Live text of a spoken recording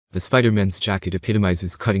The Spyder men's jacket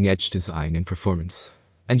epitomizes cutting-edge design and performance.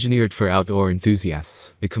 Engineered for outdoor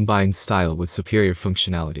enthusiasts, it combines style with superior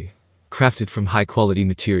functionality. Crafted from high-quality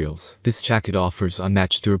materials, this jacket offers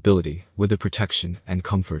unmatched durability, weather protection, and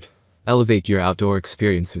comfort. Elevate your outdoor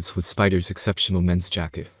experiences with Spyder's exceptional men's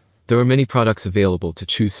jacket. There are many products available to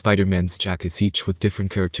choose Spyder men's jackets, each with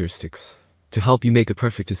different characteristics. To help you make a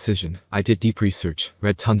perfect decision, I did deep research,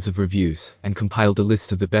 read tons of reviews, and compiled a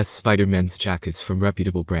list of the best Spyder men's jackets from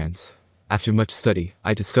reputable brands. After much study,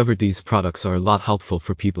 I discovered these products are a lot helpful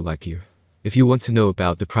for people like you. If you want to know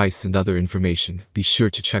about the price and other information, be sure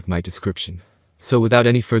to check my description. So without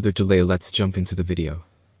any further delay, let's jump into the video.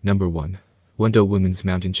 Number 1. Wundo Women's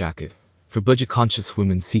Mountain Jacket. For budget-conscious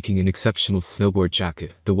women seeking an exceptional snowboard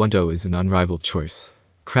jacket, the Wundo is an unrivaled choice.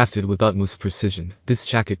 Crafted with utmost precision, this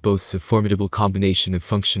jacket boasts a formidable combination of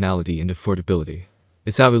functionality and affordability.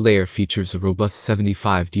 Its outer layer features a robust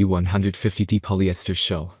 75D150D polyester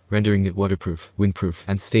shell, rendering it waterproof, windproof,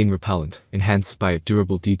 and stain-repellent, enhanced by a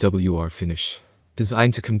durable DWR finish.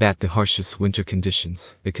 Designed to combat the harshest winter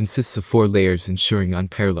conditions, it consists of 4 layers ensuring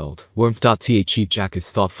unparalleled warmth. The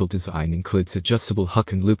jacket's thoughtful design includes adjustable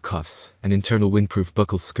hook and loop cuffs, an internal windproof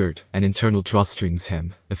buckle skirt, and internal drawstrings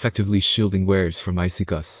hem, effectively shielding wearers from icy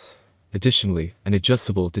gusts. Additionally, an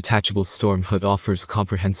adjustable detachable storm hood offers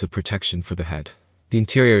comprehensive protection for the head. The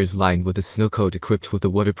interior is lined with a snow coat equipped with a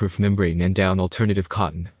waterproof membrane and down alternative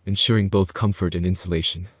cotton, ensuring both comfort and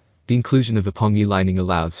insulation. The inclusion of a pongy lining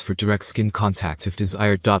allows for direct skin contact if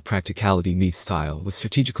desired. Practicality meets style with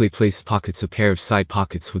strategically placed pockets, a pair of side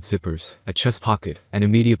pockets with zippers, a chest pocket, and a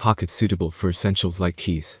media pocket suitable for essentials like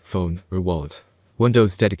keys, phone, or wallet.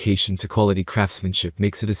 Wundo's dedication to quality craftsmanship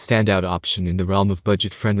makes it a standout option in the realm of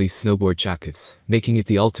budget-friendly snowboard jackets, making it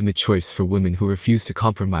the ultimate choice for women who refuse to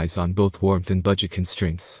compromise on both warmth and budget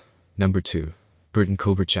constraints. Number 2. Burton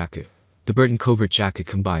Covert Jacket. The Burton Covert jacket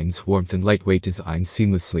combines warmth and lightweight design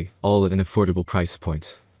seamlessly, all at an affordable price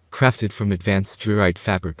point. Crafted from advanced Dry-Ride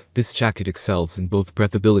fabric, this jacket excels in both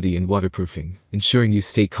breathability and waterproofing, ensuring you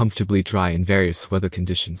stay comfortably dry in various weather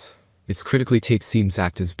conditions. Its critically taped seams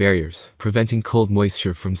act as barriers, preventing cold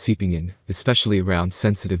moisture from seeping in, especially around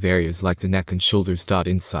sensitive areas like the neck and shoulders.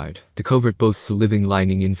 Inside, the covert boasts a living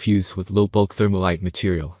lining infused with low-bulk thermalite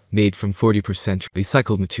material, made from 40%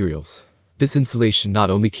 recycled materials. This insulation not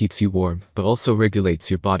only keeps you warm, but also regulates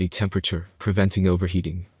your body temperature, preventing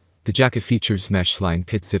overheating. The jacket features mesh-lined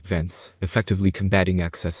pit zip vents, effectively combating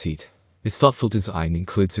excess heat. Its thoughtful design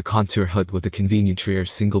includes a contour hood with a convenient rear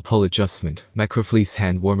single-pull adjustment, microfleece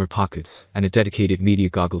hand warmer pockets, and a dedicated media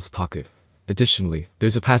goggles pocket. Additionally,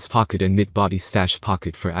 there's a pass pocket and mid-body stash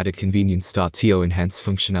pocket for added convenience. To enhance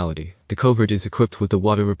functionality, the covert is equipped with a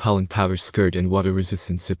water-repellent powder skirt and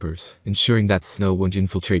water-resistant zippers, ensuring that snow won't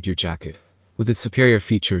infiltrate your jacket. With its superior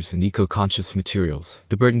features and eco-conscious materials,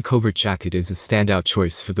 the Burton Covert jacket is a standout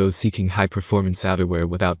choice for those seeking high-performance outerwear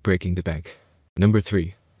without breaking the bank. Number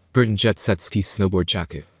 3. Burton Jet Set Ski Snowboard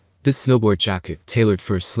Jacket. This snowboard jacket, tailored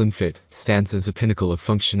for a slim fit, stands as a pinnacle of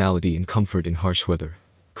functionality and comfort in harsh weather.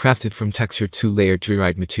 Crafted from textured 2-layer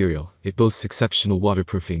Dry-Ride material, it boasts exceptional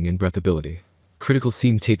waterproofing and breathability. Critical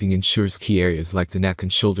seam taping ensures key areas like the neck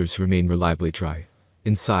and shoulders remain reliably dry.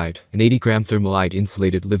 Inside, an 80-gram thermalite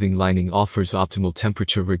insulated living lining offers optimal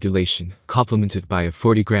temperature regulation, complemented by a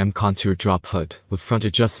 40-gram contour drop hood, with front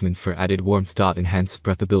adjustment for added warmth. Enhanced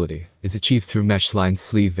breathability is achieved through mesh-lined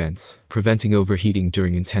sleeve vents, preventing overheating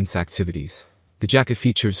during intense activities. The jacket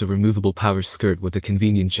features a removable power skirt with a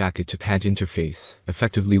convenient jacket-to-pant interface,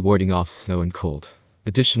 effectively warding off snow and cold.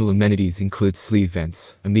 Additional amenities include sleeve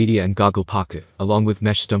vents, a media and goggle pocket, along with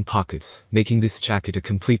mesh dump pockets, making this jacket a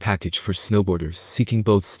complete package for snowboarders seeking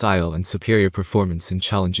both style and superior performance in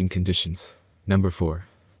challenging conditions. Number 4.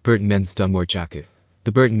 Burton Men's Dunmore Jacket.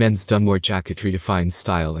 The Burton Men's Dunmore Jacket redefines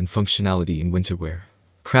style and functionality in winter wear.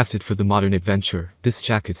 Crafted for the modern adventurer, this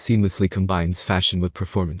jacket seamlessly combines fashion with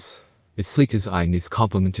performance. Its sleek design is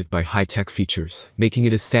complemented by high-tech features, making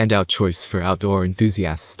it a standout choice for outdoor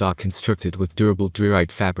enthusiasts. Constructed with durable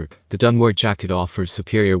Dry-Ride fabric, the Dunmore jacket offers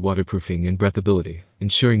superior waterproofing and breathability,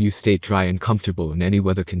 ensuring you stay dry and comfortable in any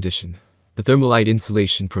weather condition. The thermalite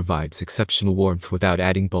insulation provides exceptional warmth without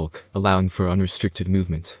adding bulk, allowing for unrestricted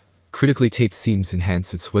movement. Critically taped seams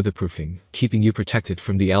enhance its weatherproofing, keeping you protected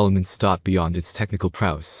from the elements. Beyond its technical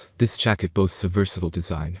prowess, this jacket boasts a versatile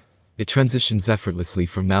design. It transitions effortlessly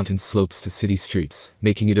from mountain slopes to city streets,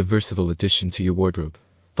 making it a versatile addition to your wardrobe.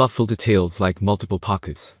 Thoughtful details like multiple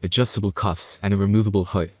pockets, adjustable cuffs, and a removable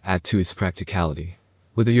hood add to its practicality.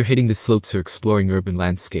 Whether you're hitting the slopes or exploring urban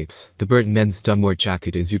landscapes, the Burton Men's Dunmore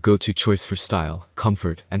Jacket is your go-to choice for style,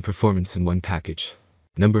 comfort, and performance in one package.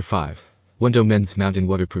 Number 5. Wundo Men's Mountain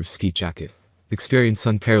Waterproof Ski Jacket. Experience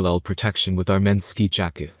unparalleled protection with our men's ski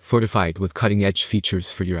jacket, fortified with cutting-edge features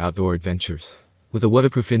for your outdoor adventures. With a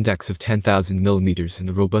waterproof index of 10,000 mm and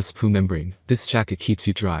a robust PU membrane, this jacket keeps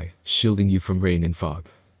you dry, shielding you from rain and fog.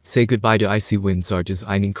 Say goodbye to icy winds. Our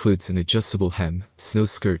design includes an adjustable hem, snow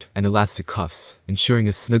skirt, and elastic cuffs, ensuring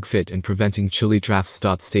a snug fit and preventing chilly drafts.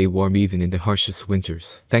 Stay warm even in the harshest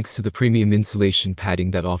winters, thanks to the premium insulation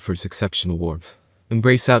padding that offers exceptional warmth.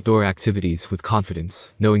 Embrace outdoor activities with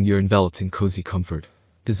confidence, knowing you're enveloped in cozy comfort.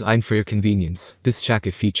 Designed for your convenience, this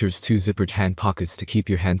jacket features 2 zippered hand pockets to keep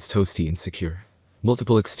your hands toasty and secure.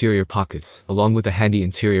 Multiple exterior pockets, along with a handy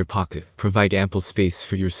interior pocket, provide ample space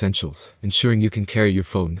for your essentials, ensuring you can carry your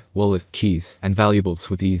phone, wallet, keys, and valuables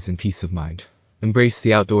with ease and peace of mind. Embrace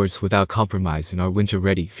the outdoors without compromise in our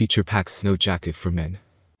winter-ready, feature-packed snow jacket for men.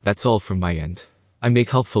 That's all from my end. I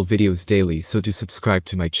make helpful videos daily, so do subscribe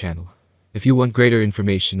to my channel. If you want greater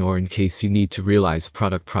information or in case you need to realize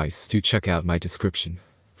product price, do check out my description.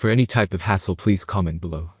 For any type of hassle, please comment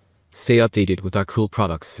below. Stay updated with our cool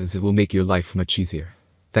products as it will make your life much easier.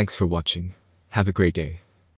 Thanks for watching. Have a great day.